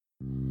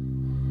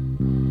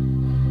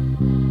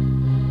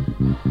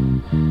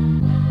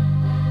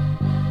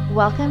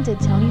Welcome to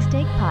Tony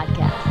Steak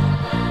Podcast.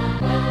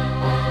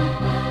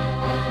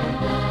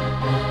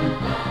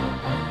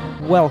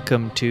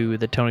 Welcome to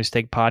the Tony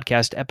Steak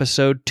Podcast,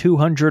 episode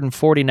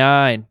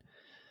 249.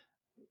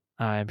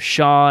 I'm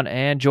Sean,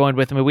 and joined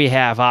with me we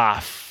have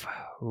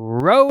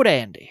Off-Road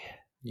Andy.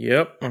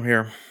 Yep, I'm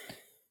here.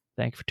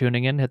 Thank you for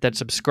tuning in. Hit that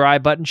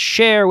subscribe button,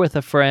 share with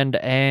a friend,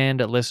 and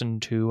listen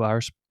to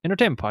our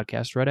entertainment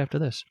podcast right after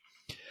this.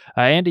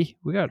 Andy,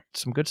 we got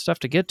some good stuff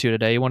to get to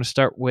today. You want to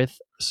start with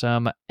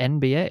some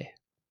NBA?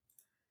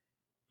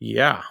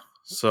 Yeah,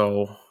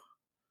 so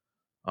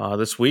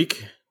this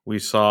week we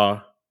saw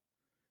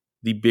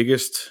the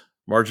biggest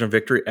margin of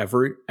victory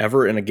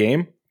ever in a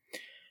game.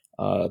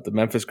 The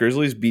Memphis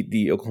Grizzlies beat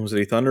the Oklahoma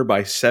City Thunder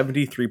by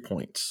 73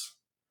 points.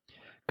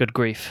 Good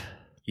grief.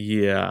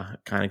 Yeah,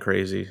 kind of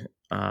crazy.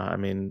 I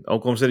mean,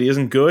 Oklahoma City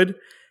isn't good,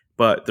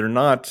 but they're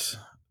not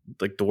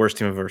like the worst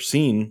team I've ever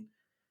seen.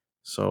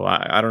 So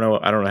I don't know.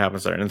 I don't know what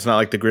happens there. And it's not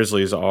like the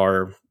Grizzlies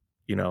are,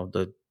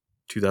 the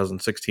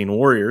 2016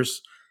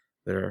 Warriors.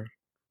 They're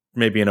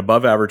maybe an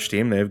above average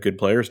team. They have good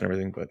players and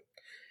everything, but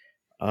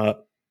I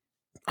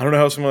don't know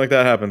how something like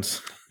that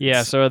happens.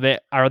 Yeah. So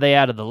are they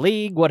out of the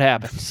league? What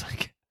happens?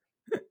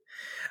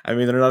 I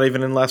mean, they're not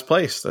even in last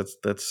place. It's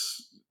a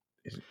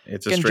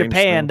strange in Japan,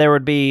 thing. there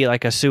would be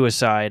like a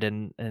suicide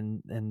in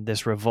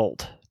this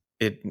revolt.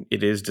 It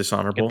is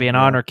dishonorable. It'd be an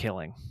honor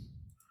killing.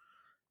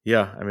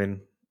 Yeah, I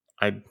mean,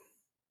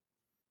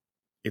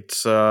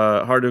 it's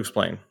hard to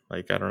explain.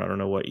 Like I don't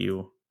know what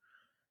you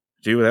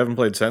do. They haven't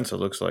played since. It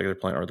looks like they're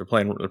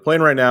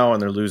playing right now,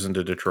 and they're losing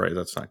to Detroit.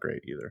 That's not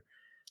great either.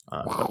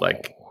 But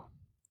like,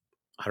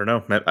 I don't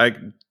know. I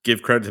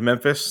give credit to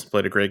Memphis.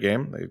 Played a great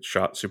game. They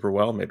shot super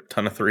well. Made a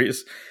ton of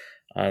threes.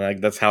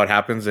 That's how it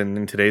happens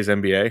in today's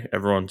NBA.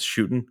 Everyone's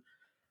shooting,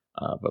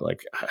 but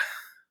like,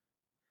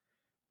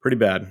 pretty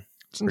bad.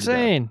 It's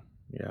insane.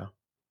 Bad. Yeah.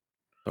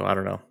 So I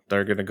don't know.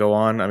 They're going to go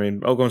on. I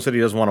mean, Oklahoma City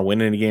doesn't want to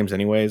win any games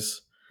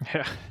anyways.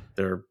 Yeah.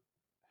 They're,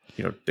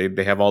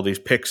 they have all these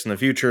picks in the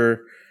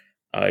future.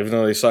 Even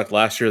though they sucked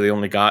last year, they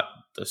only got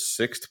the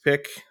 6th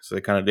pick, so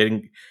they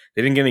didn't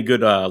get any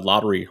good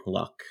lottery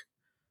luck.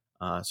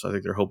 So I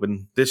think they're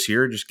hoping this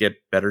year just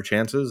get better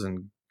chances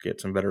and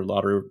get some better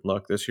lottery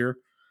luck this year.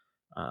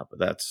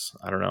 But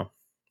I don't know.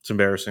 It's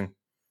embarrassing.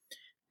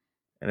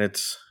 And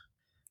it's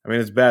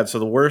bad. So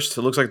it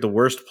looks like the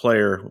worst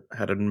player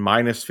had a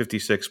minus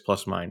 56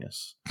 plus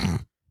minus.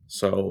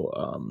 So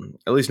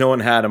at least no one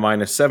had a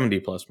minus 70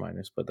 plus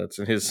minus, but that's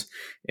in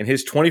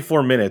his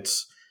 24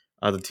 minutes,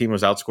 the team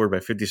was outscored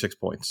by 56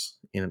 points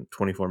in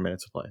 24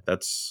 minutes of play.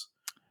 That's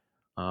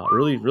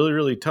really, really,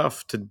 really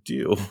tough to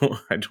do.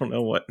 I don't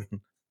know what.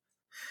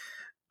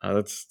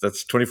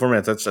 That's 24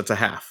 minutes. That's a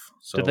half.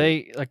 So, did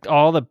they, like,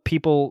 all the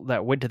people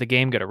that went to the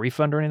game get a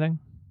refund or anything?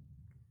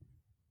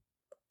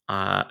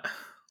 I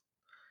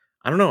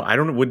don't know. I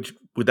don't know.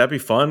 Would that be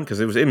fun? Because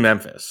it was in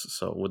Memphis.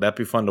 So would that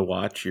be fun to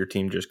watch your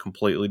team just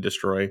completely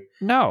destroy?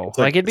 No.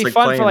 Like it'd be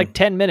fun for like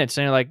 10 minutes,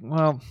 and you're like,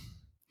 well,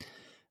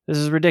 this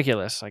is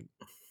ridiculous. Like,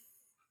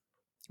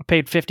 I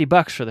paid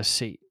 $50 for the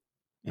seat.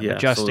 I'm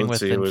adjusting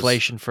with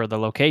inflation for the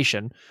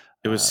location.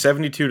 It was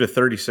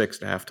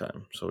 72-36 at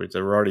halftime. So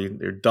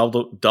they're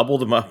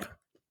doubled them up.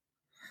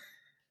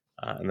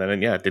 And then,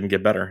 it didn't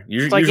get better.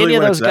 It's like any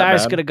of those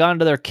guys could have gone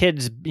to their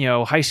kids'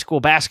 high school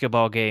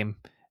basketball game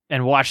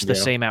and watched the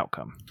same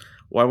outcome.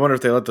 Well, I wonder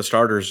if they let the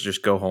starters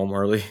just go home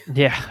early.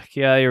 Yeah,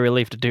 you're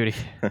relieved of duty.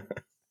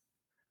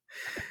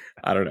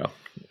 I don't know.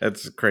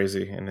 It's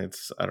crazy, and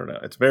I don't know.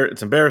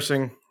 It's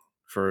embarrassing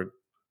for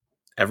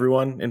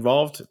everyone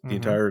involved, the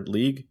entire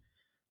league.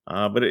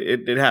 But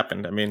it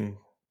happened. I mean,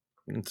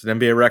 it's an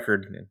NBA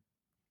record.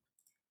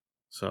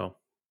 So,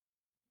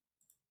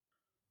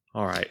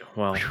 all right.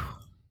 Well, do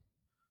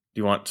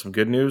you want some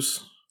good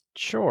news?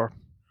 Sure.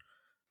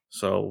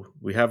 So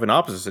we have an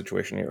opposite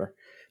situation here.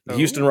 The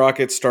Houston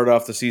Rockets started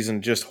off the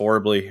season just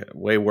horribly,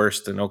 way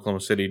worse than Oklahoma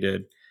City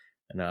did.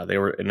 And they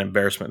were an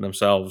embarrassment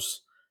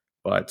themselves.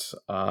 But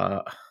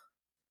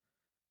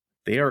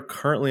they are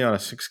currently on a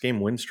 6-game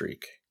win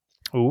streak.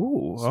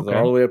 Ooh, so they're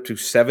all the way up to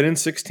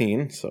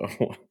 7-16. So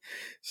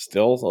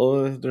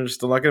they're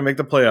still not going to make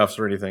the playoffs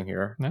or anything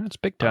here. No, it's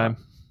big time.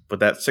 But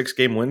that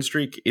 6-game win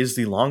streak is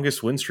the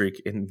longest win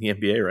streak in the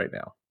NBA right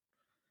now.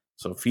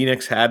 So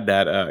Phoenix had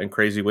that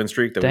crazy win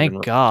streak that we've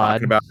been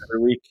talking about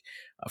every week.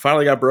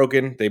 Finally got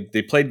broken. They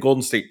played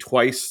Golden State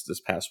twice this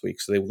past week.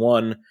 So they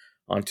won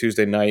on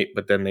Tuesday night,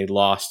 but then they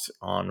lost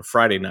on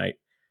Friday night.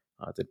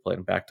 They played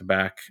them back to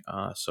back.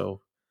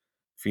 So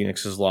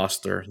Phoenix has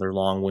lost their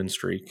long win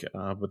streak,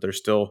 but they're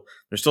still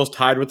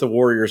tied with the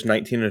Warriors,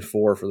 19-4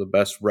 for the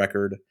best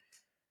record.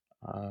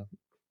 The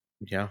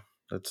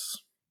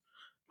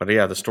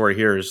story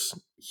here is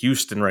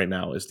Houston right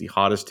now is the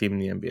hottest team in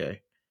the NBA,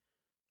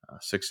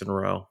 6 in a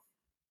row.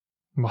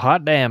 Well,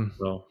 hot damn!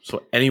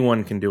 So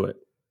anyone can do it.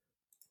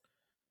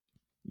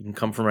 You can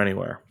come from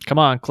anywhere. Come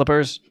on,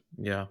 Clippers.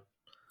 Yeah,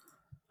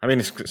 I mean,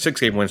 a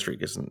 6-game win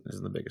streak isn't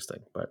the biggest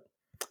thing, but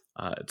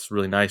it's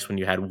really nice when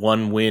you had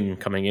one win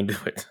coming into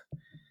it.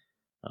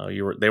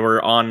 They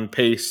were on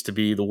pace to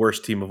be the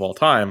worst team of all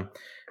time,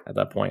 at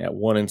that point at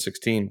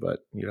 1-16. But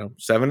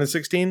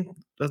 7-16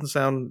 doesn't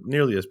sound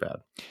nearly as bad.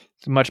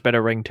 It's a much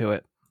better ring to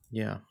it.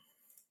 Yeah.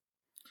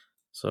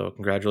 So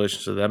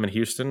congratulations to them in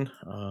Houston.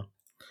 And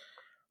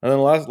then the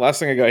last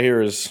thing I got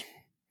here is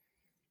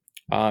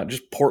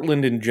just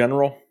Portland in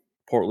general.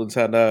 Portland's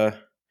had a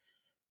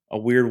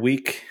weird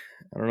week.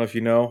 I don't know if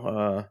you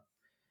know.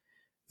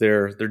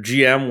 Their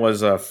GM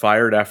was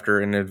fired after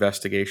an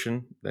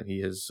investigation that he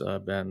has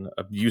been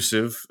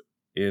abusive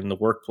in the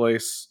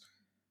workplace.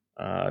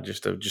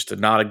 Just a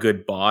not a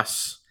good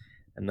boss.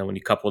 And then when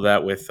you couple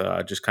that with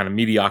just kind of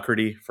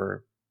mediocrity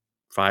for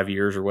 5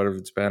 years or whatever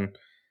it's been,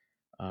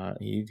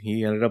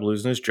 he ended up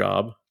losing his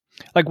job.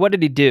 Like, what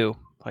did he do?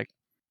 Like,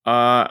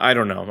 I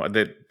don't know.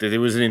 That it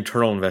was an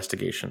internal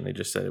investigation. They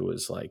just said it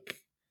was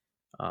like,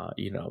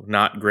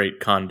 not great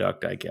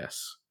conduct, I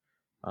guess.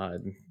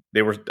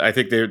 They were. I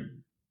think they're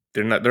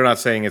not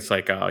saying it's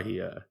like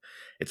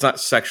it's not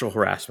sexual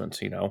harassment,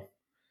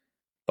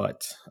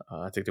 but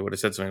I think they would have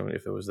said something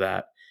if it was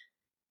that.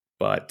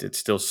 But it's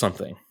still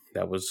something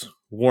that was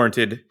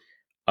warranted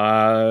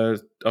a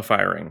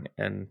firing,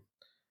 and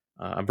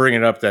I'm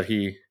bringing it up that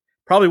he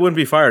probably wouldn't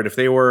be fired if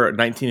they were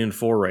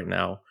 19-4 right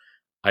now.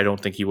 I don't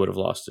think he would have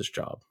lost his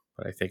job,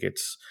 but I think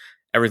it's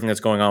everything that's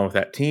going on with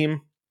that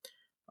team.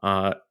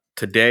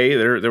 Today,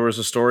 there was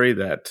a story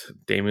that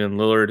Damian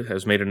Lillard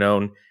has made it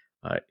known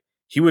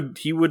he would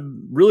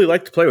really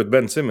like to play with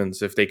Ben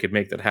Simmons if they could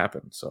make that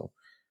happen. So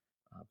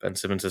Ben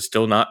Simmons has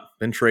still not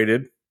been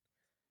traded,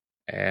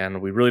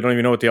 and we really don't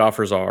even know what the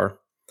offers are.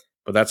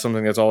 But that's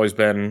something that's always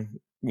been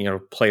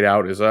played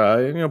out is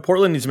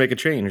Portland needs to make a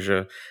change.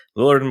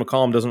 Lillard and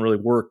McCollum doesn't really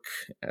work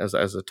as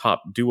a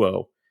top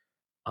duo.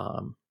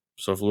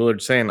 So if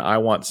Lillard's saying I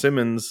want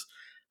Simmons,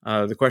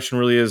 the question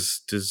really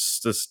is do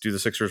the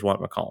Sixers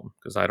want McCollum?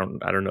 Because I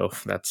don't know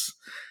if that's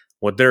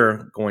what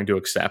they're going to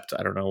accept.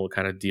 I don't know what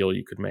kind of deal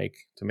you could make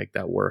to make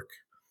that work.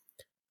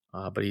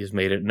 But he's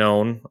made it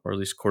known, or at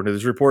least according to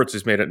his reports,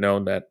 he's made it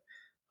known that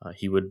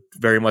he would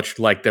very much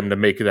like them to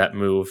make that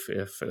move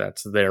if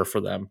that's there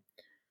for them.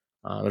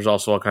 There's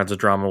also all kinds of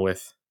drama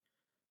with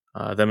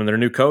them and their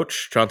new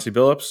coach, Chauncey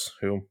Billups,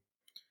 who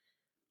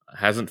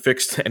hasn't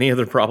fixed any of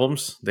their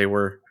problems. They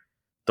were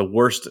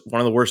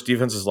one of the worst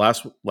defenses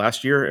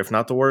last year, if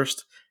not the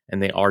worst,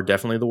 and they are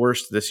definitely the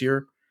worst this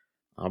year.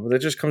 But it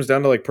just comes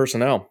down to like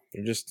personnel.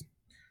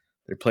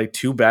 They play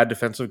two bad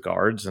defensive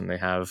guards and they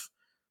have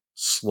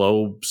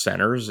slow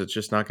centers. It's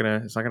just not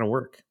gonna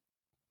work.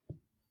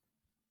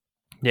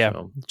 Yeah,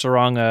 so, it's the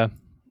wrong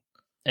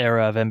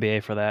era of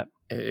NBA for that.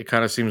 It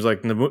kind of seems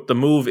like the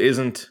move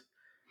isn't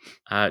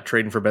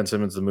trading for Ben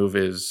Simmons. The move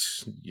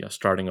is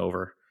starting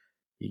over.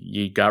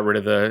 You got rid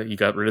of the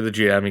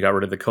GM. You got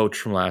rid of the coach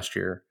from last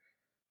year.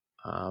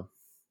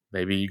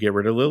 Maybe you get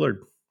rid of Lillard.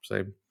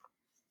 Say,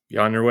 be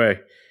on your way.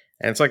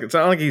 And it's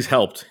not like he's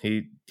helped.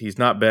 He's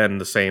not been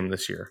the same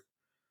this year.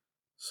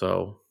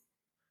 So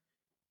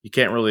you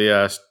can't really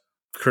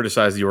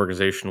criticize the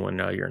organization when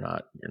you're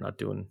not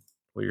doing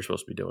what you're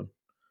supposed to be doing.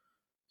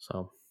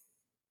 So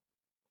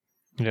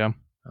yeah,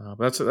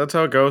 that's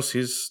how it goes.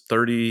 He's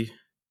 30.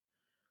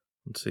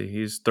 Let's see,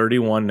 he's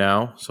 31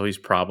 now, so he's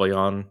probably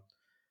on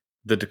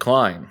the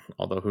decline.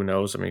 Although who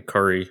knows? I mean,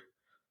 Curry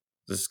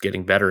is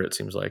getting better. It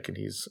seems like, and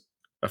he's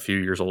a few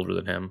years older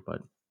than him,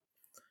 but.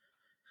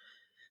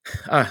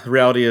 The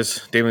reality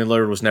is Damian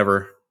Lillard was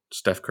never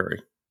Steph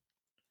Curry.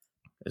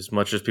 As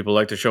much as people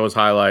like to show his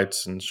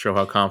highlights and show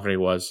how confident he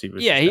was, he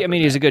was. Yeah,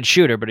 he's a good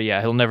shooter, but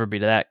he'll never be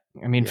to that.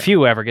 I mean,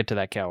 few ever get to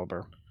that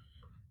caliber.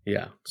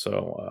 Yeah,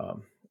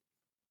 so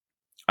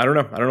I don't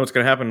know. I don't know what's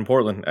going to happen in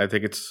Portland. I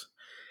think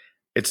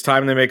it's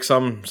time they make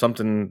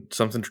something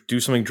do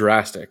something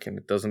drastic, and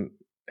it doesn't.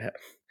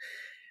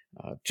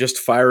 Just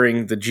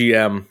firing the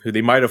GM, who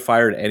they might have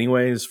fired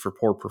anyways for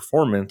poor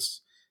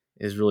performance,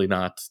 is really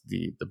not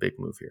the big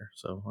move here.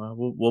 So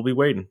we'll be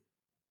waiting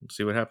and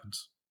see what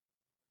happens.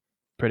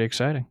 Pretty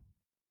exciting.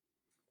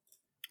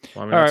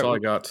 Well, I mean, that's all I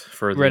got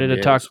for the ready NBA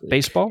to talk this week.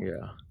 Baseball?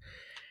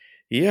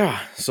 Yeah.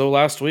 So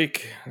last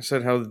week I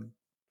said how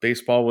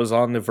baseball was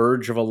on the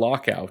verge of a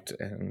lockout,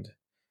 and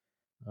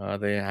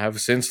they have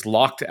since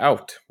locked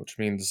out, which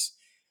means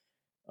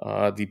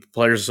the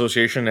Players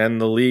Association and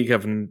the league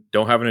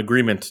don't have an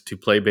agreement to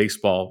play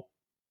baseball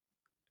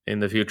in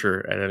the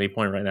future at any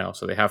point right now.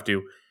 So they have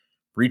to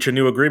reach a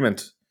new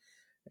agreement,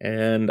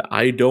 and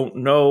I don't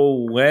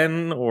know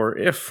when or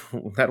if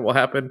that will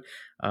happen.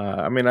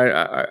 I mean,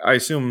 I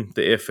assume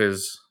the if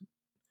is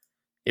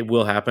it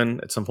will happen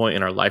at some point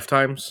in our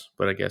lifetimes,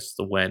 but I guess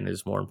the when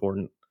is more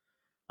important.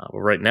 But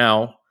right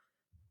now,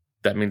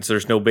 that means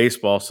there's no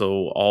baseball,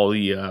 so all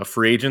the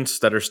free agents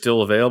that are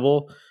still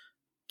available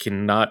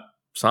cannot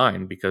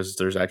sign because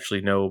there's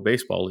actually no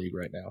baseball league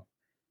right now.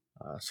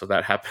 So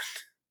that happened.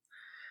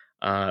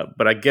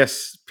 But I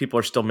guess people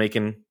are still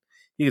making.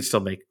 You can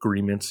still make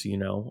agreements,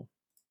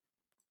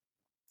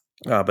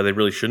 but they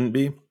really shouldn't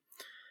be.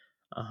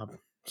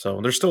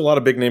 So there's still a lot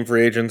of big name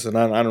free agents, and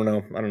I don't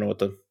know. I don't know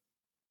what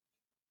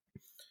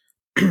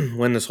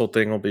when this whole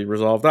thing will be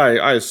resolved.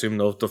 I assume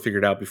they'll figure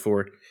it out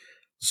before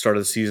the start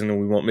of the season, and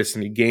we won't miss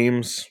any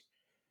games.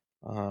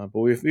 But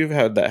we've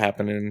had that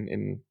happen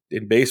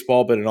in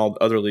baseball, but in all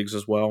other leagues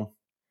as well.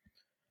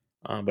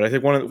 But I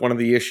think one of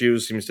the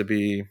issues seems to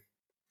be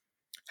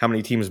how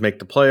many teams make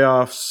the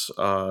playoffs,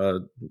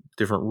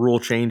 different rule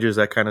changes,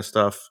 that kind of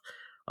stuff.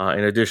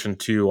 In addition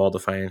to all the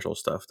financial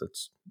stuff,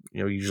 that's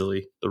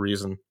usually the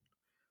reason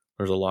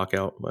there's a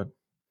lockout. But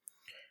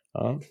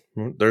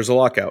there's a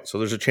lockout, so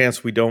there's a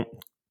chance we don't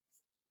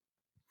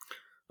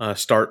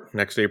start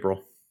next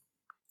April.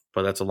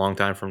 But that's a long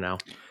time from now.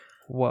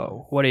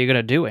 Whoa. What are you going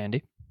to do,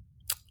 Andy?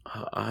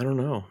 I don't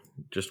know.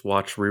 Just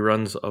watch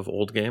reruns of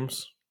old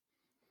games.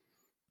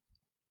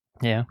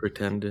 Yeah.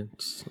 Pretend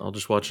I'll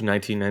just watch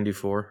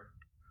 1994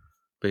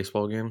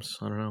 baseball games.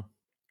 I don't know.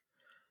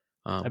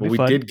 But we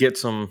did get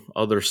some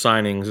other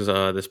signings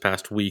this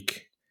past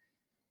week,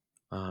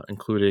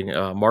 including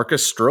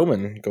Marcus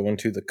Stroman going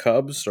to the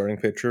Cubs, starting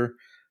pitcher.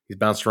 He's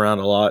bounced around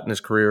a lot in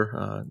his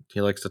career. He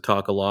likes to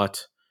talk a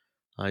lot.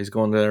 He's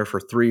going there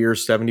for 3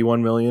 years,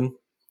 $71 million.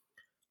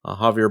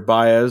 Javier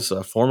Baez,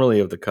 formerly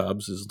of the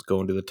Cubs, is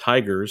going to the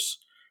Tigers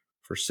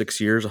for 6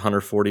 years,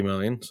 $140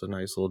 million. So a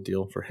nice little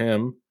deal for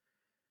him.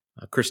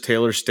 Chris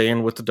Taylor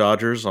staying with the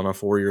Dodgers on a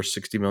 4-year,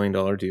 $60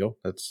 million deal.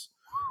 That's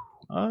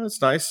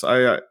nice.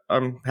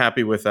 I'm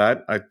happy with that.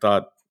 I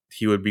thought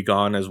he would be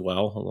gone as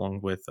well, along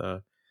with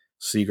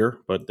Seager,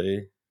 but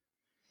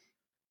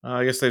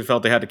I guess they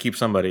felt they had to keep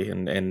somebody,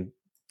 and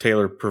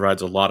Taylor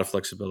provides a lot of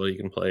flexibility. He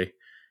can play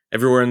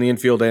everywhere in the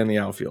infield and the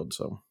outfield.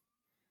 So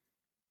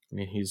I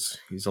mean,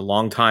 he's a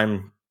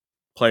long-time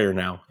player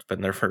now. He's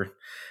been there for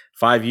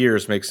 5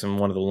 years, makes him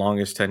one of the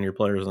longest tenure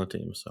players on the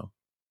team. So.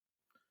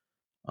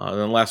 Then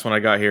the last one I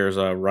got here is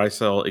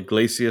Raisel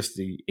Iglesias,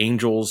 the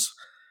Angels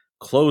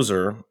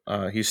closer.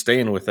 He's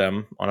staying with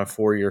them on a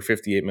 4-year,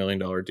 $58 million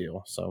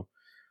deal. So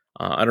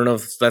I don't know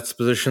if that's the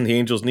position the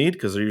Angels need,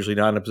 because they're usually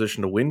not in a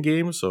position to win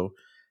games. So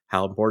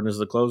how important is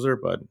the closer?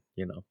 But,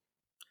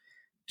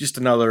 just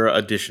another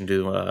addition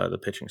to the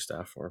pitching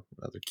staff, or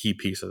another key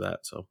piece of that.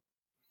 So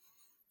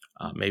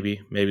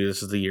maybe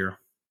this is the year.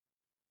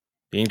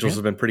 The Angels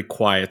have been pretty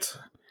quiet.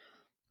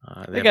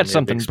 They got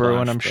something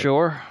brewing, I'm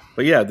sure.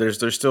 But yeah,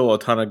 there's still a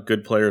ton of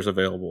good players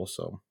available.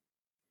 So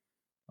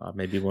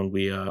maybe when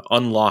we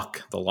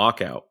unlock the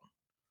lockout,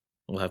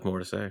 we'll have more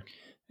to say.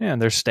 Yeah,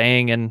 and they're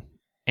staying in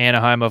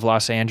Anaheim of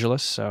Los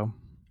Angeles, so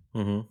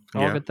all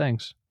good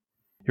things.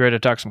 You ready to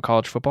talk some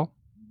college football?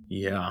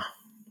 Yeah.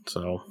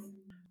 So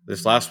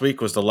this last week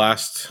was the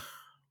last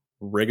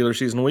regular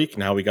season week.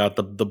 Now we got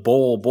the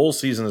bowl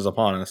season is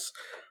upon us.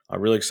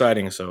 Really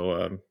exciting.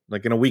 So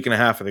like in a week and a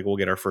half, I think we'll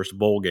get our first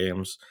bowl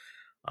games.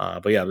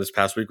 But yeah, this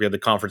past week we had the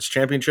conference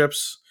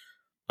championships.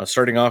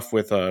 Starting off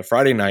with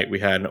Friday night, we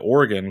had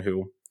Oregon,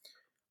 who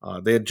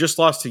they had just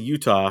lost to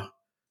Utah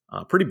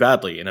pretty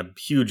badly in a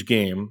huge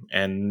game,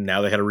 and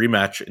now they had a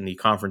rematch in the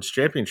conference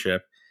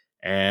championship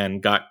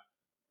and got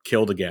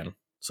killed again.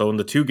 So in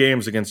the 2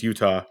 games against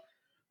Utah,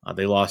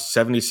 they lost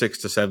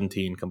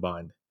 76-17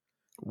 combined.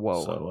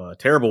 Whoa! So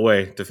terrible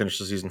way to finish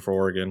the season for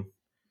Oregon.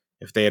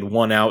 If they had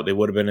won out, they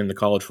would have been in the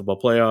college football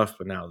playoff,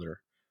 but now they're.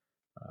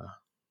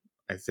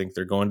 I think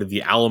they're going to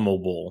the Alamo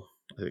Bowl.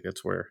 I think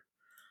that's where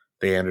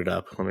they ended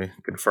up. Let me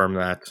confirm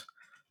that.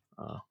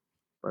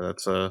 But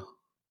that's a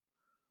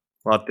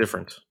lot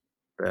different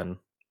than,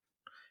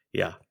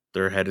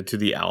 they're headed to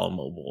the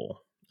Alamo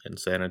Bowl in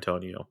San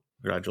Antonio.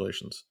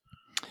 Congratulations.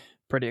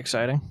 Pretty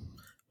exciting.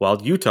 While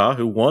Utah,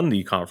 who won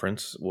the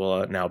conference,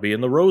 will now be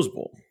in the Rose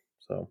Bowl.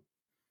 So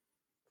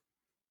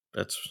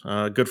that's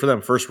good for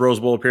them. First Rose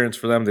Bowl appearance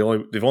for them.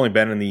 They've only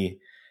been in the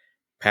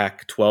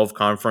Pac-12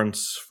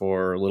 conference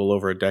for a little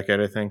over a decade,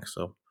 I think.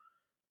 So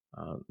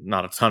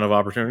not a ton of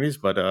opportunities,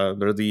 but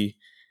they're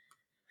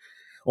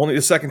only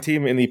the second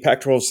team in the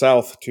Pac-12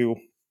 South to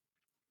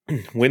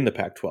win the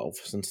Pac-12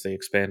 since they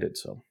expanded.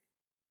 So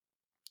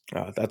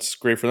that's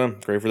great for them.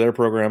 Great for their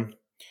program.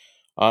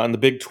 In the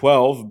Big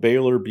 12,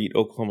 Baylor beat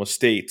Oklahoma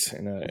State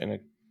in a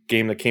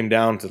game that came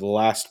down to the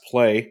last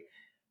play.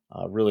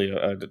 Really,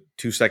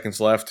 2 seconds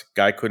left.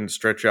 Guy couldn't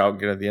stretch out and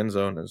get at the end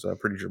zone. It was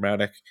pretty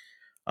dramatic.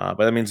 But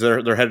that means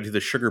they're headed to the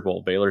Sugar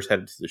Bowl. Baylor's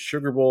headed to the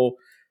Sugar Bowl.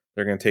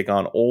 They're going to take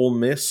on Ole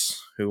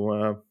Miss,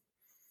 who,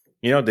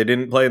 they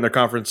didn't play in their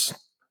conference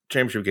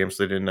championship game,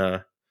 so they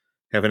didn't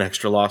have an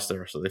extra loss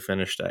there. So they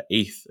finished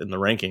 8th in the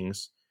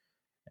rankings,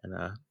 and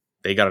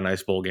they got a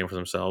nice bowl game for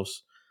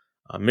themselves.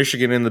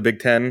 Michigan in the Big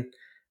Ten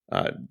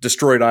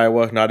destroyed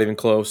Iowa, not even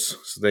close.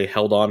 So they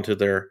held on to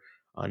their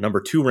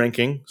number 2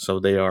 ranking. So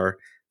they are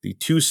the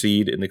 2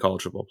 seed in the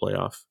college football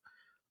playoff.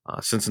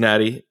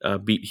 Cincinnati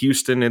beat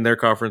Houston in their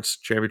conference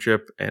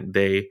championship, and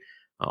they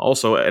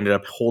also ended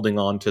up holding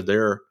on to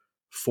their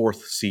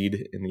 4th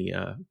seed in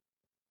the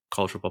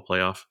college football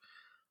playoff.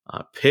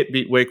 Pitt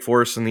beat Wake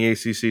Forest in the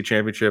ACC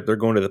championship. They're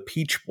going to the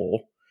Peach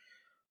Bowl.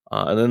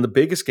 And then the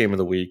biggest game of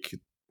the week,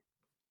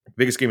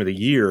 biggest game of the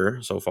year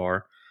so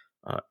far,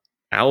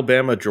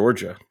 Alabama,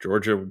 Georgia.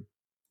 Georgia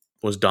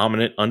was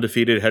dominant,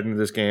 undefeated heading into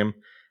this game.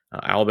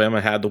 Alabama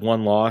had the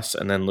 1 loss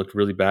and then looked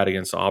really bad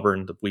against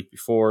Auburn the week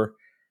before.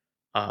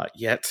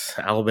 Yet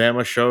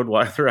Alabama showed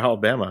why they're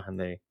Alabama, and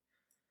they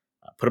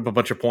put up a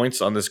bunch of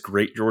points on this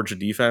great Georgia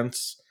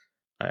defense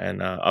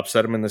and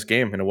upset them in this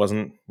game. And it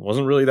wasn't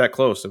really that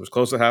close. It was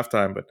close at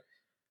halftime, but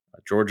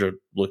Georgia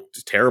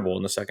looked terrible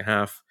in the second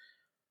half.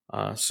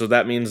 So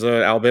that means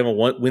Alabama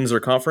wins their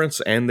conference,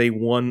 and they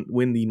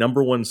win the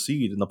number 1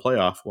 seed in the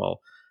playoff, while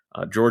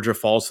Georgia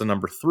falls to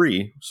number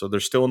 3. So they're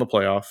still in the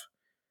playoff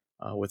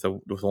with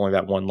only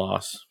that one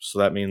loss. So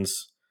that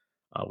means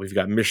we've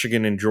got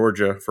Michigan and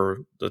Georgia for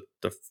the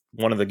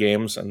one of the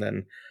games, and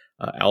then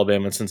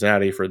Alabama and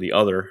Cincinnati for the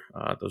other.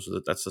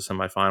 That's the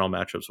semifinal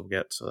matchups we'll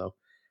get. So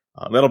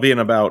that'll be in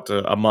about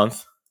a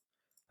month.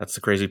 That's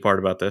the crazy part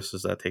about this,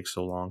 is that takes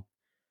so long.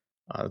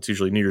 It's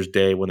usually New Year's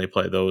Day when they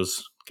play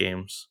those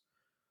games.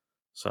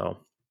 So,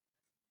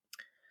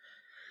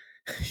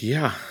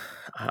 yeah,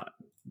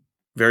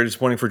 very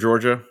disappointing for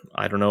Georgia.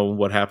 I don't know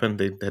what happened.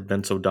 They had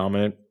been so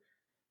dominant,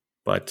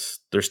 but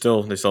they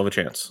still have a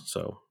chance.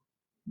 So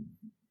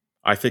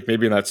I think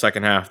maybe in that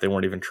second half they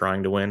weren't even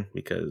trying to win,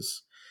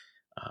 because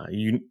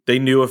they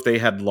knew if they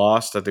had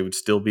lost that they would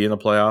still be in the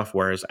playoff,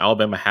 whereas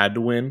Alabama had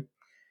to win.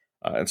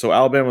 And so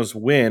Alabama's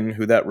win,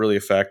 who that really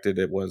affected,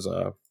 it was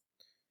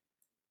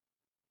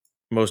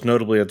most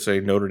notably, I'd say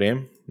Notre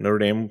Dame. Notre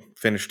Dame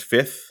finished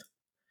 5th.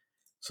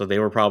 So they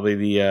were probably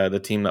the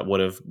team that would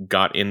have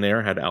got in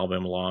there had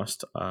Alabama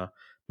lost.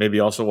 Maybe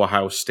also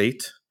Ohio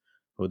State,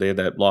 who they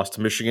that lost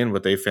to Michigan,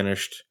 but they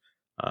finished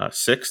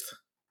 6th.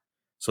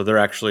 So they're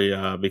actually,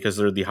 because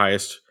they're the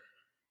highest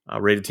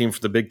rated team for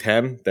the Big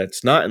Ten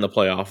that's not in the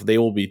playoff, they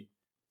will be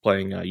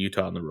playing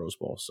Utah in the Rose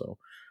Bowl. So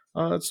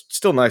it's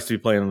still nice to be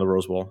playing in the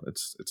Rose Bowl.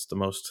 It's the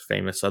most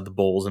famous of the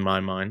bowls in my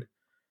mind,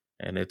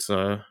 and it's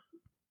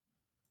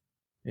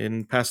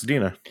in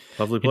Pasadena.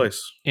 Lovely place.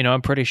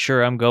 I'm pretty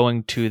sure I'm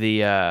going to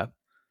the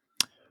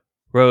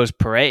Rose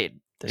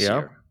Parade this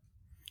year.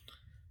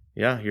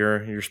 Yeah,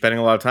 you're spending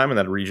a lot of time in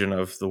that region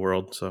of the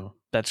world, so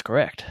that's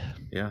correct.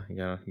 Yeah, you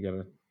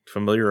gotta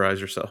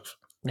familiarize yourself.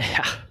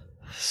 Yeah.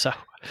 So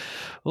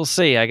we'll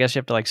see. I guess you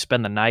have to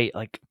spend the night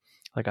like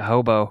a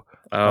hobo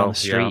on the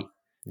street.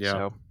 Yeah.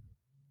 So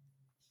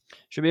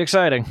should be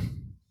exciting.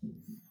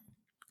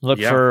 Look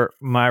for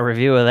my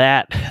review of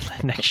that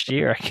next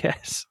year, I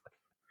guess.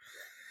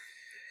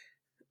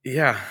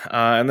 Yeah,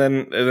 and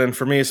then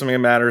for me, something that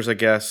matters, I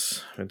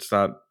guess, it's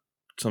not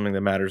something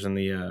that matters in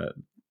the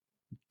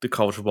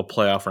college football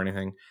playoff or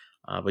anything,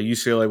 but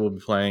UCLA will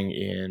be playing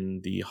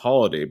in the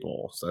Holiday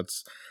Bowl. So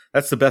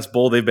that's the best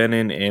bowl they've been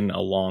in a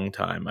long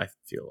time, I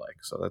feel like.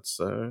 So that's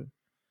a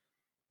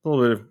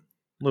little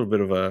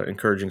bit of a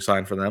encouraging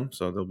sign for them.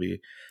 So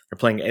they're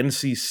playing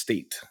NC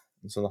State,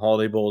 and so the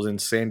Holiday Bowl is in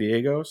San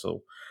Diego.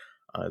 So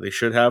they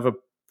should have a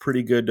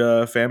pretty good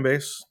fan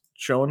base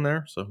showing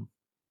there. So.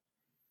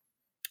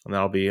 And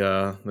that'll be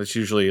that's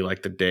usually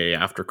like the day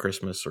after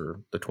Christmas or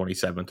the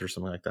 27th or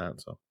something like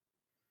that. So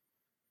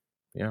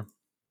yeah,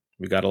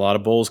 we got a lot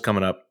of bowls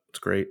coming up. It's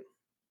great.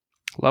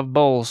 Love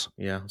bowls.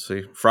 Yeah. Let's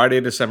see, Friday,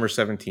 December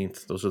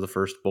 17th. Those are the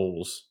first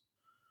bowls.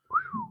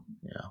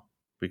 Yeah,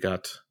 we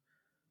got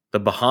the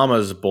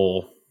Bahamas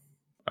Bowl.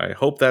 I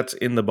hope that's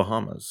in the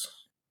Bahamas.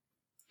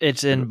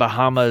 It's in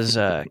Bahamas,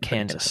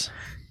 Kansas.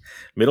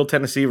 Middle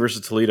Tennessee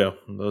versus Toledo.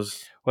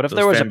 What if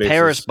there was a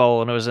Paris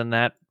Bowl and it was in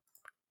that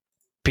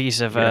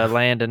piece of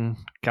land in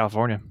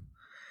California?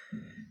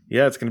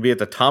 Yeah, it's going to be at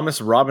the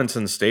Thomas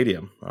Robinson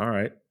Stadium. All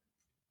right.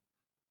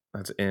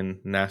 That's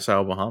in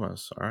Nassau,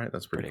 Bahamas. All right,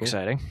 that's pretty cool.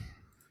 Exciting.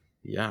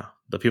 Yeah,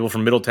 the people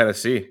from Middle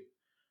Tennessee.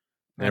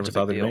 I never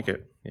thought they'd make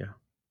it. Yeah.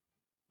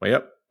 Well,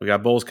 yep, we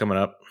got bowls coming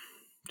up.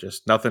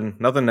 Just nothing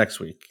next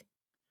week.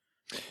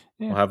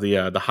 Yeah. We'll have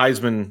the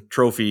Heisman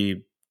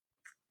Trophy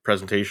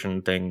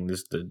presentation thing. This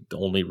is the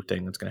only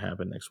thing that's going to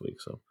happen next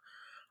week. So,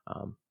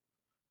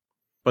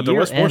 but there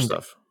was more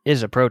stuff.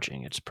 Is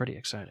approaching. It's pretty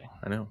exciting.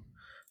 I know.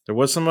 There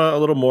was some a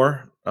little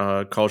more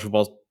college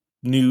football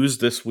news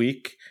this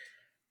week.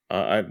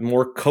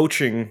 More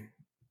coaching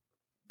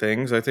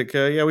things. I think,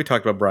 we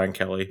talked about Brian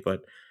Kelly,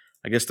 but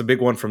I guess the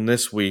big one from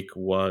this week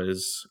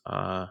was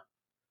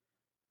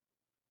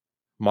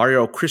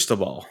Mario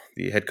Cristobal,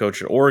 the head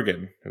coach at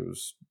Oregon,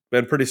 who's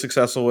been pretty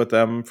successful with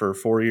them for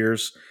 4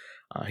 years.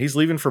 He's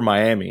leaving for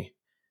Miami,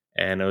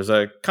 and it was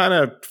kind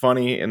of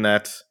funny in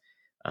that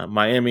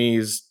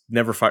Miami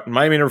never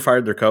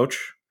fired their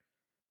coach.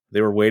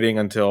 They were waiting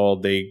until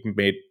they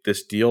made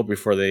this deal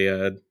before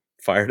they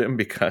fired him,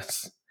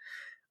 because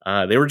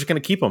they were just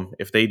going to keep him.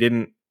 If they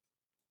didn't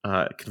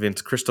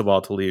convince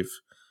Cristobal to leave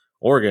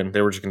Oregon,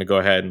 they were just going to go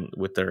ahead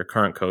with their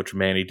current coach,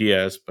 Manny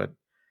Diaz. But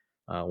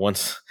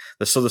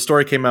the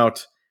story came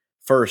out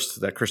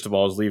first that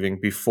Cristobal is leaving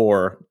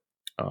before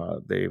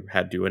they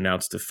had to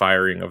announce the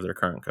firing of their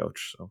current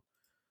coach. So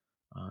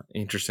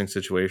interesting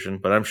situation,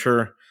 but I'm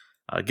sure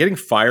getting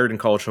fired in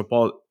college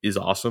football is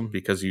awesome,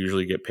 because you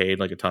usually get paid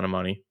like a ton of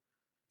money.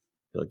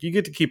 Like, you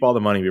get to keep all the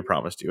money we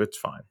promised you. It's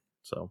fine.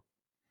 So,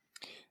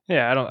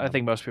 yeah, I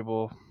think most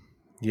people.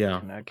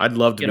 Yeah, I'd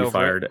love to be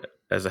fired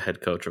as a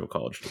head coach of a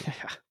college team.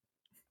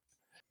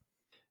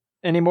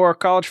 Any more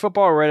college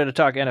football? Or ready to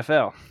talk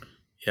NFL?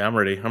 Yeah, I'm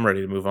ready. I'm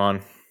ready to move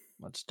on.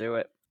 Let's do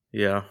it.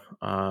 Yeah.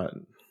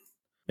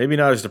 maybe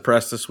not as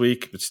depressed this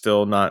week, but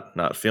still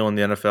not feeling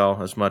the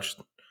NFL as much.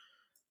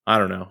 I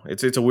don't know.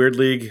 It's a weird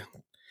league.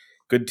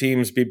 Good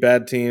teams beat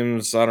bad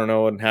teams. I don't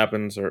know what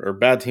happens, or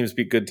bad teams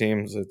beat good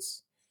teams.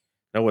 It's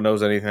no one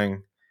knows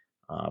anything.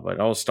 But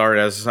I'll start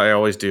as I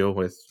always do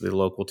with the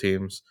local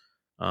teams.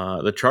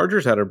 The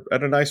Chargers had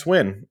a nice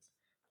win.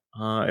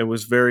 It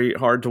was very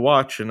hard to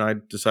watch, and I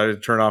decided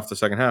to turn off the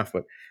second half.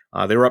 But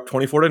they were up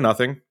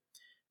 24-0,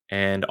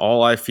 and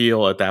all I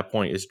feel at that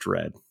point is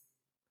dread.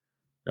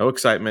 No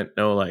excitement,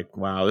 no like,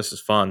 wow, this is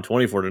fun.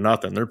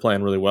 24-0. They're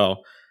playing really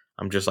well.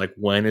 I'm just like,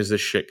 when is this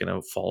shit gonna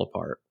fall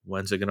apart?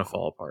 When's it gonna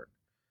fall apart?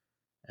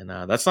 And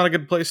that's not a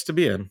good place to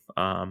be in.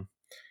 And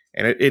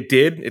it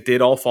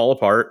did all fall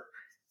apart.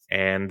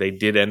 And they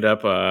did end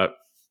up,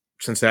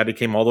 Cincinnati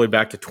came all the way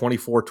back to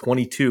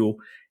 24-22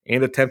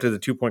 and attempted the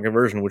 2-point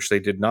conversion, which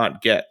they did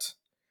not get.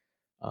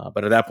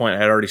 But at that point, I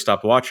had already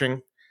stopped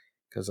watching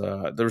because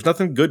there was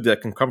nothing good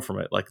that can come from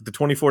it. Like the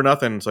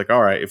 24-0, it's like,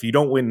 all right, if you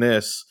don't win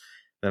this,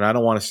 then I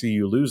don't want to see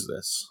you lose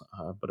this.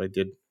 But I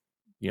did,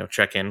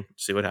 check in,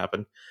 see what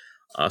happened.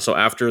 So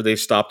after they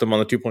stopped them on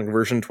the 2-point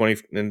conversion,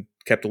 and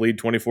kept the lead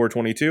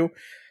 24-22,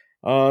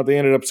 they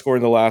ended up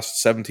scoring the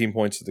last 17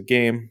 points of the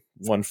game,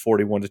 won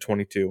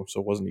 41-22.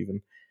 So it wasn't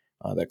even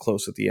that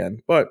close at the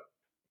end. But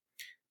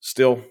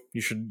still,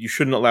 you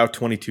shouldn't allow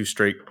 22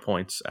 straight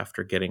points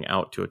after getting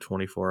out to a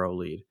 24-0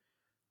 lead.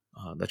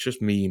 That's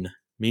just mean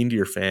to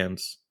your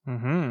fans.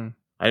 Mm-hmm.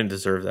 I didn't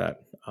deserve that.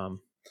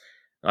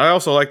 I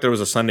also like there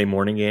was a Sunday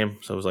morning game,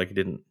 so it was like it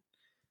didn't.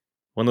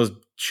 When those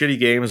shitty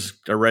games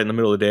are right in the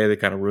middle of the day, they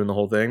kind of ruin the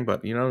whole thing.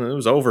 But it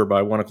was over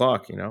by 1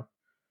 o'clock. It's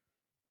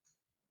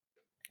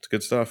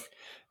good stuff.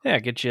 Yeah,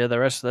 get you the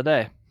rest of the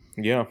day.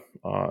 Yeah.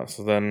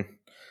 So then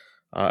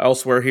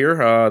elsewhere here,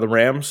 the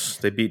Rams,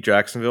 they beat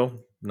Jacksonville.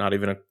 Not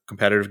even a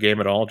competitive game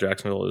at all.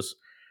 Jacksonville is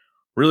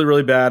really,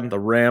 really bad. The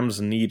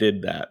Rams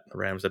needed that. The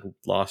Rams had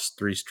lost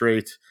 3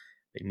 straight.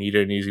 They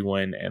needed an easy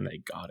win, and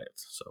they got it.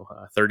 So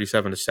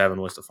 37-7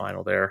 was the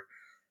final there.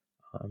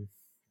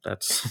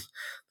 That's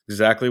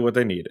exactly what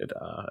they needed.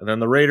 And then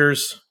the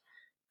Raiders,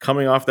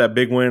 coming off that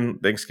big win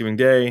Thanksgiving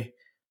Day,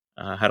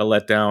 had a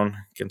letdown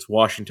against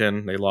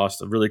Washington. They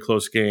lost a really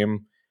close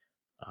game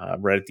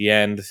right at the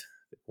end.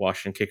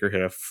 Washington kicker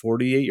hit a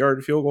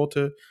 48-yard field goal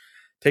to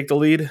take the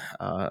lead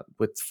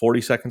with 40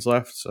 seconds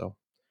left. So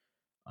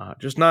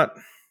just not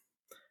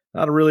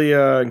a really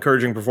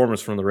encouraging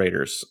performance from the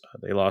Raiders.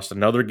 They lost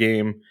another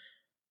game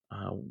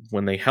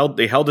when they held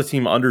the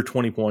team under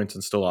 20 points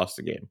and still lost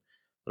the game.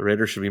 The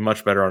Raiders should be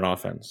much better on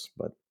offense,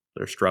 but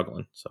they're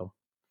struggling. So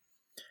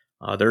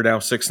they're now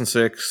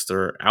 6-6.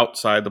 They're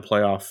outside the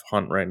playoff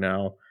hunt right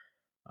now,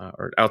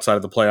 or outside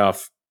of the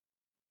playoff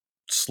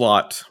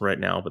slot right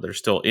now, but they're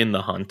still in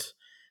the hunt.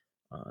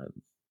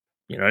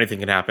 Anything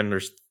can happen.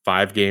 There's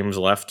 5 games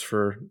left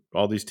for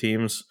all these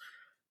teams.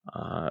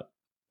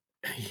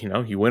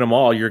 You win them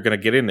all, you're going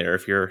to get in there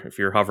if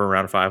you're hovering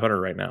around 500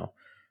 right now.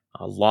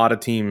 A lot of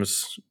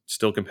teams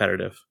still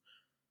competitive.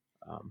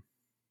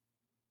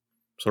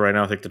 So right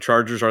now, I think the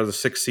Chargers are the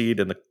 6th seed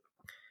and the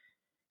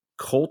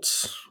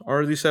Colts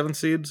are the 7th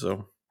seed.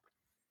 So,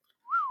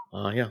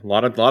 a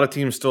lot of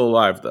teams still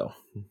alive though.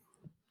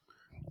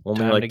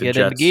 Only Time like to the get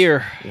Jets. into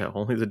gear. Yeah,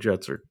 only the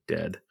Jets are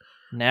dead.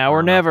 Now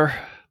or never.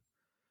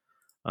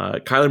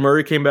 Kyler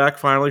Murray came back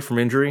finally from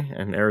injury,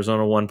 and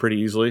Arizona won pretty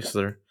easily.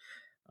 So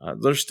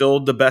they're still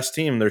the best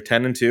team. They're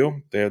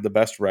 10-2. They have the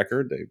best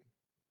record. They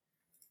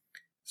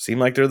seem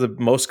like they're the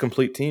most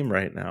complete team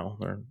right now.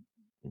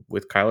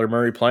 With Kyler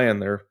Murray playing,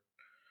 they're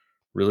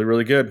really,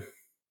 really good.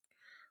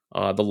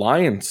 The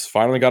Lions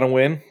finally got a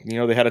win.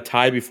 They had a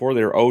tie before.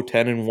 They were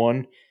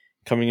 0-10-1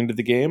 coming into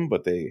the game,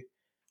 but they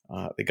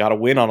got a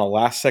win on a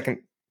last-second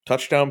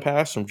touchdown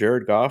pass from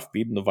Jared Goff,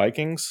 beating the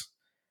Vikings.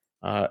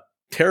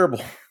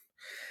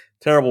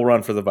 Terrible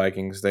run for the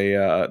Vikings. They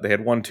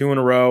had won 2 in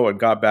a row and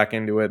got back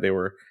into it. They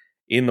were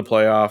in the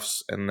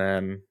playoffs, and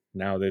then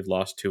now they've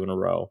lost 2 in a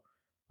row,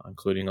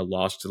 including a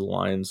loss to the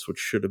Lions, which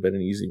should have been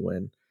an easy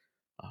win.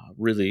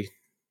 Really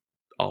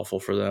awful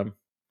for them.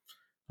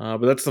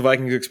 But that's the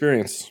Vikings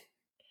experience.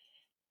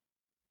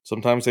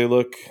 Sometimes they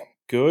look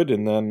good,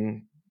 and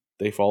then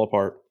they fall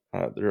apart.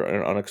 They're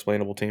an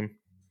unexplainable team.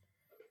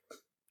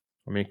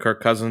 I mean, Kirk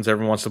Cousins,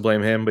 everyone wants to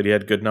blame him, but he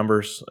had good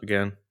numbers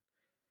again.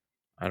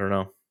 I don't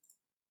know.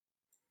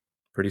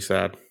 Pretty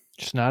sad.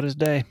 Just not his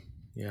day.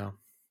 Yeah.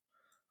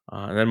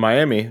 And then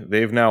Miami,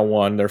 they've now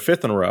won their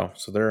 5th in a row.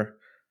 So they're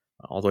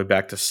all the way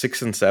back to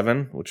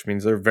 6-7, which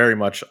means they're very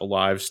much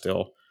alive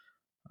still.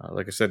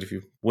 Like I said, if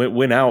you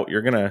win out,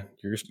 you're gonna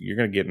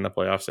get in the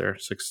playoffs there.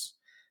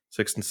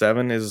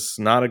 6-7 is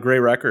not a great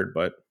record,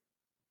 but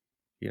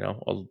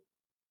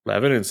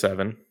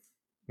 11-7.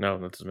 No,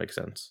 that doesn't make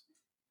sense.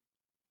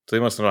 So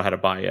they must not know how to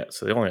buy yet.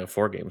 So they only have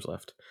 4 games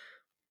left.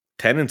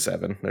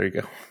 10-7. There you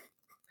go.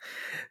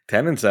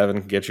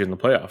 10-7 get you in the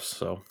playoffs.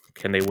 So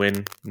can they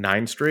win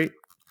 9 straight?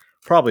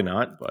 Probably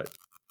not, but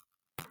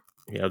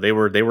they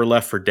were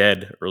left for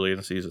dead early in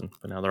the season,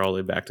 but now they're all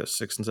the way back to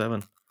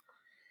 6-7.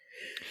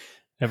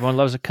 Everyone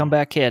loves a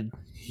comeback kid.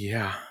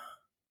 Yeah.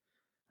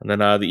 And then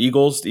the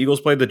Eagles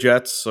played the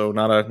Jets, so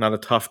not a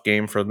tough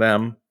game for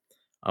them.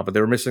 But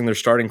they were missing their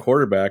starting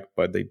quarterback,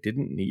 but they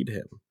didn't need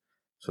him.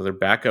 So their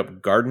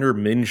backup, Gardner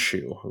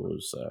Minshew, who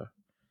was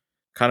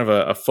kind of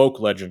a folk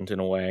legend in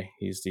a way.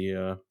 He's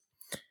the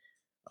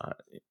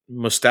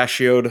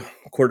mustachioed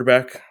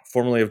quarterback,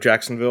 formerly of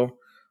Jacksonville.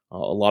 A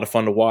lot of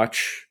fun to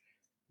watch.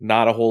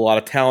 Not a whole lot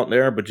of talent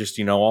there, but just,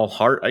 all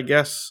heart, I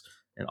guess,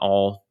 and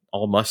all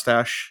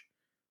mustache.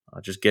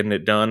 Just getting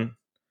it done.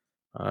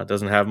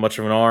 Doesn't have much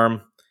of an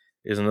arm.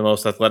 Isn't the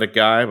most athletic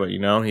guy, but,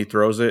 he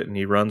throws it and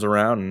he runs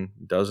around and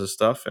does his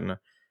stuff. And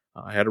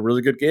had a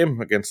really good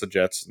game against the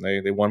Jets.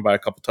 And they won by a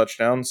couple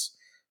touchdowns.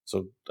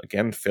 So,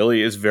 again,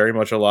 Philly is very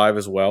much alive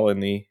as well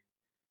in the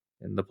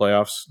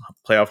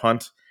playoff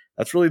hunt.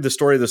 That's really the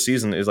story of the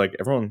season, is like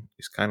everyone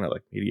is kind of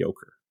like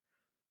mediocre.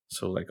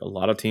 So like a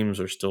lot of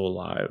teams are still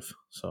alive.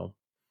 So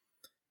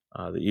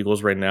the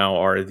Eagles right now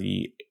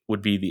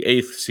would be the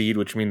 8th seed,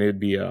 which means they'd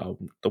be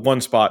the one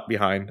spot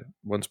out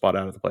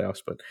of the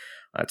playoffs. But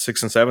at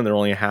 6 and 7, they're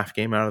only a half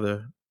game out of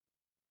the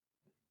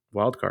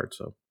wild card.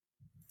 So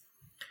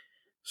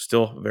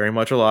still very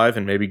much alive,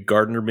 and maybe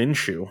Gardner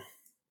Minshew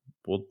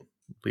will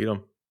lead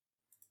them.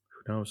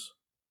 Who knows?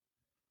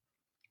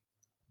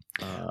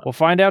 We'll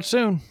find out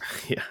soon.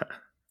 Yeah.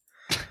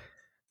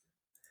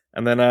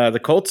 And then the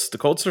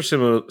Colts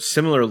are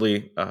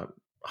similarly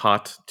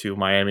hot to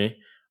Miami.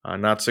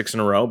 Not 6 in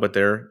a row, but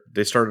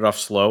they started off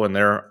slow, and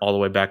they're all the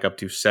way back up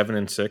to 7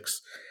 and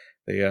 6.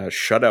 They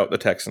shut out the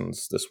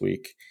Texans this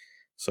week.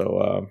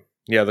 So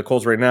the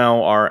Colts right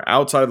now are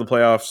outside of the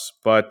playoffs,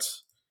 but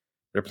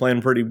they're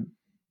playing pretty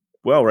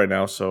well right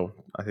now. So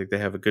I think they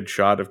have a good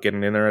shot of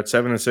getting in there. At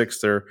 7 and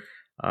 6, they're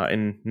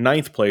in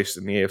 9th place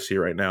in the AFC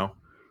right now.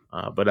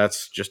 But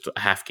that's just a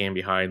half game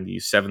behind the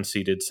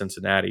 7-seeded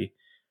Cincinnati.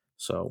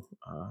 So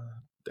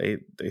they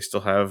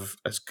still have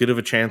as good of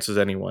a chance as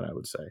anyone, I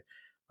would say.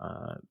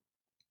 A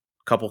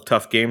couple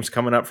tough games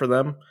coming up for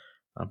them,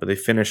 but they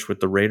finished with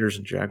the Raiders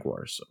and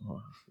Jaguars,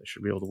 so they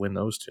should be able to win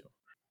those two.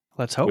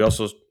 Let's hope.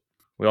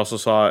 We also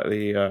saw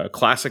the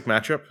classic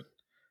matchup,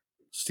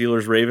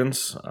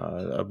 Steelers-Ravens,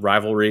 a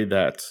rivalry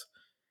that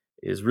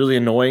is really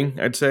annoying,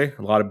 I'd say.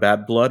 A lot of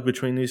bad blood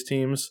between these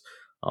teams.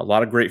 A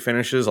lot of great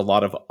finishes, a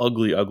lot of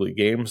ugly, ugly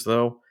games,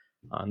 though.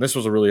 And this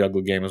was a really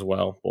ugly game as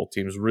well. Both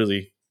teams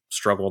really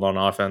struggled on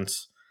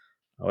offense.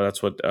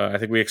 That's what I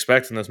think we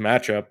expect in this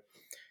matchup.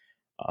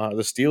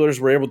 The Steelers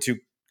were able to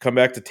come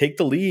back to take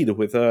the lead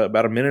with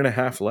about a minute and a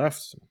half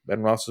left.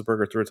 Ben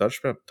Roethlisberger threw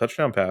a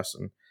touchdown pass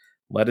and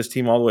led his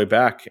team all the way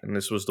back. And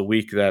this was the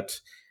week that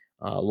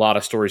a lot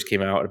of stories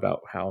came out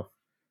about how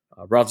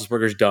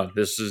Roethlisberger's done.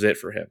 This is it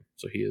for him.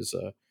 So he is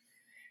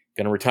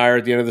going to retire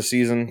at the end of the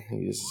season.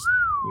 He's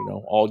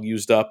all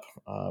used up.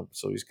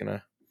 So he's going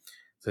to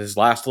his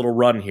last little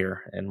run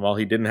here. And while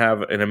he didn't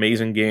have an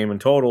amazing game in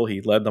total,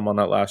 he led them on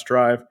that last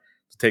drive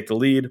to take the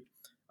lead.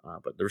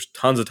 But there's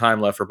tons of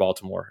time left for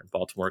Baltimore. And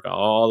Baltimore got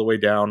all the way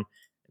down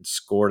and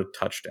scored a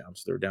touchdown.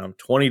 So they're down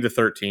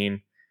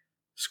 20-13.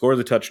 Score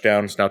the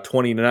touchdown. It's now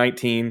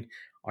 20-19.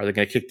 Are they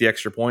going to kick the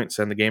extra point,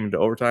 send the game into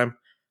overtime?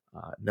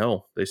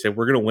 No. They say,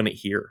 we're going to win it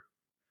here.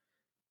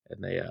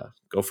 And they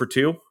go for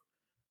 2.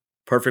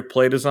 Perfect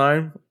play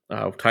design.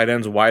 Tight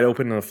end's wide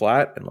open in the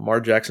flat, and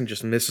Lamar Jackson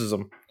just misses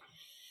him.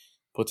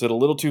 Puts it a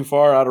little too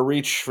far out of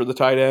reach for the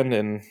tight end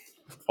and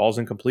falls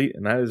incomplete,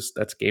 and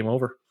that's game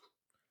over.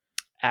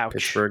 Ouch.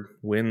 Pittsburgh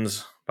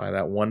wins by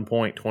that 1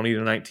 point,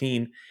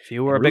 20-19. If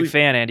you were a big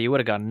fan, Andy, you would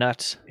have gone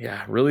nuts.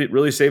 Yeah,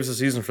 really saves the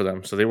season for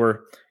them. So they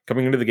were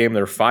coming into the game,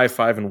 they're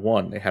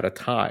 5-5-1. They had a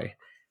tie.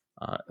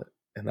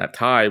 And that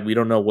tie, we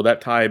don't know, will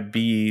that tie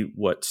be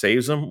what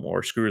saves them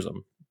or screws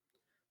them?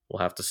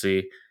 We'll have to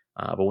see.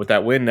 But with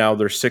that win now,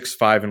 they're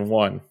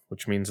 6-5-1,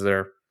 which means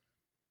they're,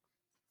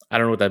 I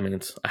don't know what that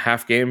means, a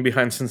half game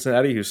behind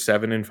Cincinnati, who's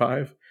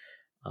 7-5.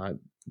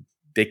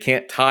 They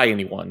can't tie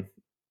anyone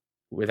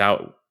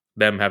without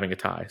them having a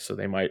tie. So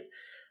they might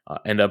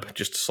end up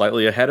just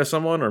slightly ahead of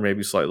someone or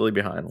maybe slightly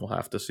behind. We'll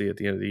have to see at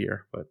the end of the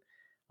year. But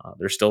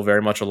they're still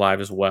very much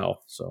alive as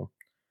well. So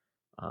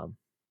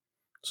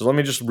let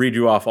me just read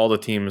you off all the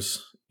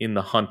teams in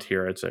the hunt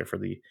here, I'd say, for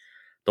the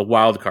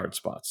wild card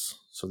spots.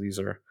 So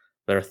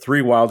there are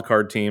 3 wild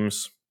card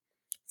teams,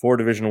 4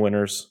 division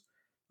winners.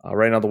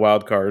 Right now the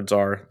wild cards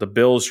are the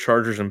Bills,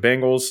 Chargers, and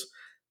Bengals.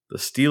 The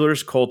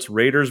Steelers, Colts,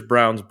 Raiders,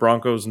 Browns,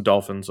 Broncos, and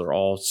Dolphins are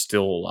all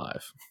still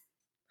alive.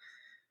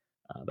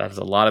 That is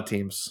a lot of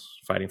teams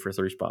fighting for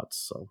 3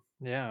 spots. So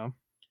yeah,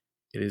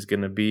 it is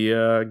going to be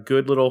a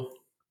good little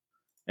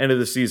end of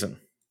the season.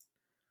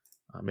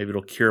 Maybe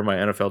it'll cure my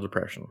NFL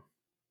depression.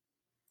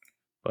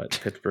 But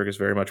Pittsburgh is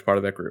very much part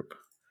of that group.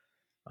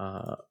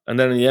 And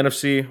then in the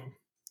NFC,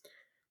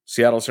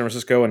 Seattle, San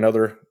Francisco,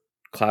 another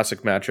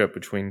classic matchup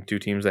between 2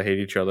 teams that hate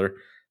each other.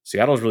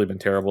 Seattle's really been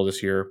terrible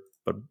this year,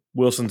 but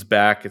Wilson's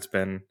back. It's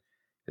been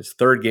his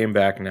 3rd game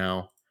back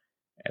now,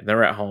 and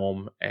they're at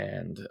home,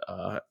 and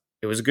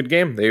it was a good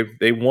game.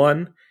 They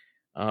won.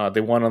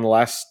 They won on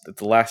at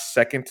the last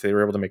second. They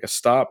were able to make a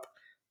stop.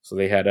 So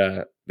they had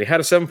a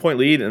 7-point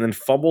lead and then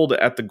fumbled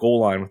at the goal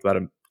line with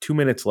about 2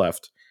 minutes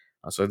left.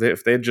 So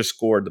if they had just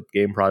scored, the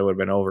game probably would have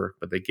been over.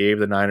 But they gave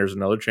the Niners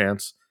another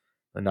chance.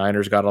 The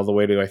Niners got all the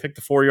way to, I think,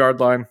 the 4-yard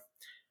line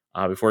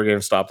before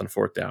getting stopped on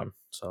 4th down.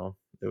 So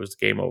it was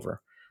game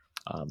over.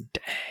 Dang.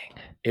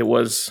 It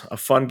was a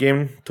fun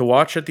game to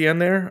watch at the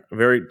end there. A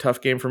very tough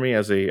game for me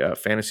as a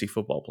fantasy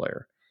football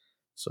player.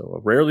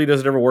 So rarely does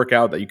it ever work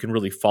out that you can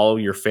really follow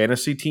your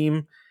fantasy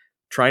team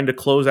trying to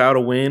close out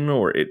a win,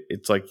 or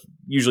it's like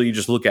usually you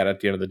just look at it at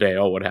the end of the day,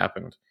 oh, what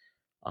happened?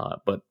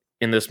 But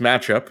in this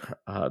matchup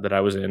that I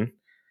was in,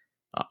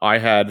 I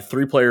had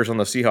 3 players on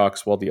the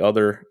Seahawks while the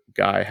other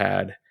guy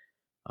had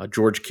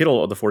George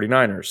Kittle of the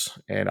 49ers.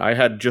 And I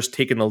had just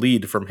taken the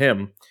lead from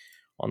him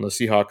on the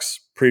Seahawks'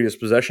 previous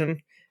possession.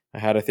 I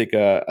had, I think,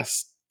 a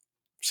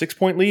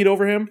 6-point lead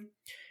over him.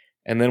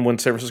 And then when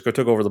San Francisco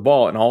took over the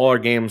ball, and all our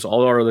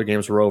other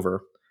games were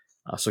over.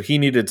 So he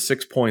needed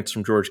 6 points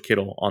from George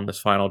Kittle on this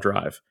final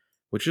drive,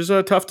 which is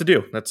tough to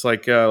do. That's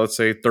like, let's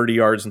say, 30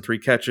 yards and 3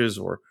 catches,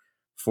 or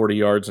 40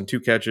 yards and 2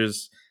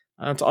 catches.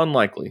 It's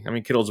unlikely. I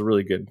mean, Kittle's a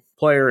really good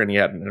player, and he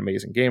had an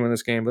amazing game in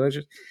this game, but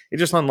it's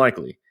just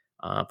unlikely.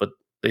 But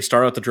they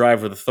start out the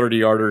drive with a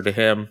 30-yarder to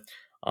him.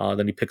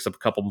 Then he picks up a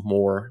couple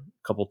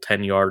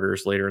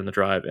 10-yarders later in the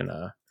drive, and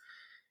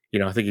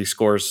I think he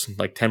scores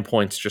like 10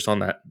 points just on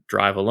that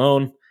drive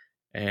alone,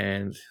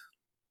 and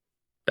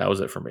that was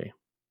it for me.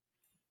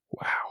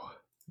 Wow.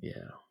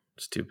 Yeah,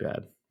 it's too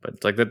bad. But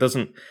it's like that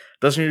doesn't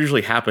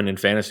usually happen in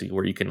fantasy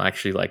where you can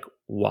actually like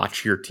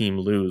watch your team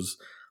lose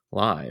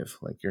live.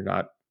 Like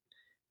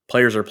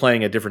players are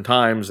playing at different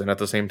times and at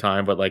the same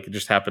time, but like it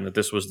just happened that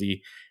this was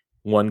the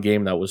one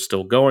game that was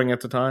still going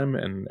at the time,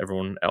 and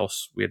everyone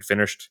else we had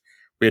finished.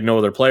 We had no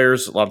other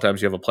players. A lot of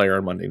times you have a player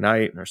on Monday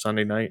night or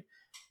Sunday night.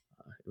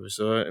 It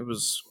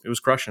was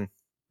crushing.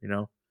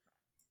 You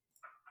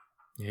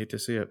hate to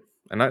see it.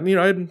 And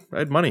I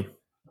had money.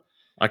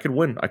 I could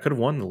win. I could have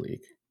won the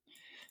league.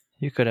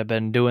 You could have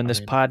been doing this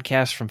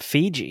podcast from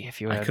Fiji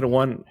if you had. I could have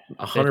won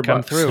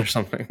 $100 or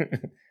something.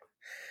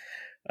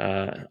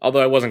 Although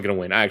I wasn't going to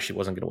win. I actually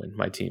wasn't going to win.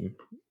 My team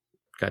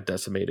got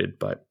decimated,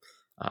 but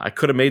I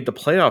could have made the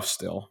playoffs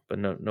still, but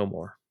no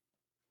more.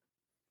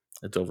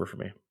 It's over for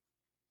me.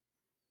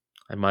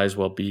 I might as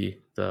well be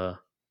the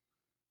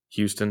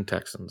Houston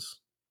Texans.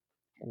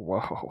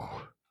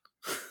 Whoa.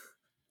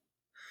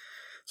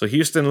 So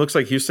looks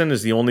like Houston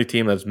is the only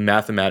team that's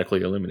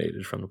mathematically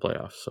eliminated from the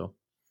playoffs. So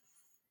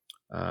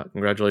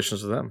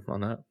congratulations to them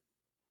on that.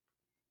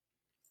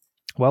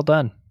 Well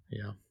done.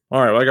 Yeah.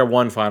 All right. Well, I got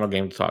one final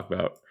game to talk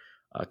about.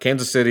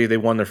 Kansas City, they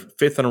won their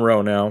 5th in a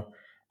row now.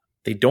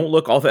 They don't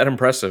look all that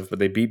impressive, but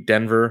they beat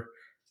Denver.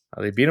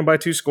 They beat them by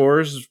 2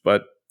 scores,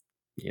 but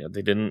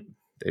they didn't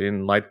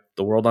light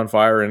the world on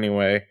fire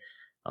anyway.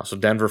 So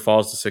Denver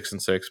falls to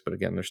 6-6, but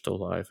again, they're still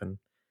alive. And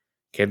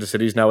Kansas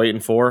City's now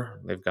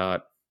 8-4. They've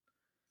got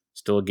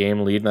still a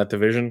game lead in that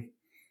division.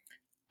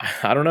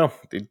 I don't know.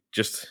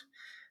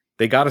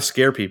 They got to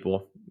scare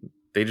people.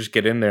 They just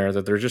get in there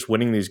that they're just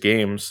winning these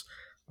games.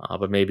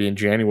 But maybe in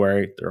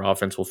January, their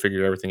offense will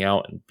figure everything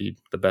out and be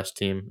the best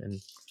team.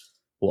 And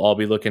we'll all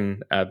be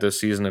looking at this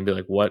season and be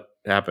like, what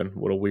happened?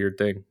 What a weird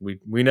thing.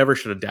 We never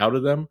should have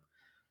doubted them,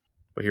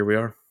 but here we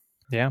are.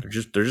 Yeah.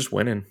 They're just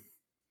winning.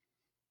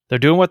 They're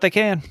doing what they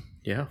can.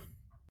 Yeah.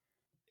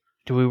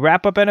 Do we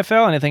wrap up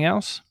NFL? Anything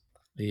else?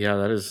 Yeah,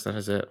 that is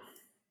it.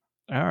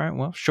 All right.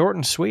 Well, short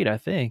and sweet, I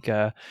think.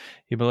 You've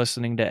been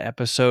listening to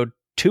episode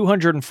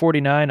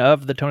 249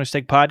 of the Tony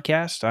Steak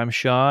Podcast. I'm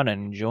Sean,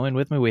 and join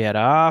with me, we had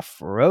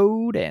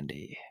Off-Road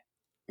Andy.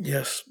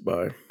 Yes,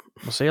 bye.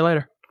 We'll see you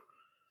later.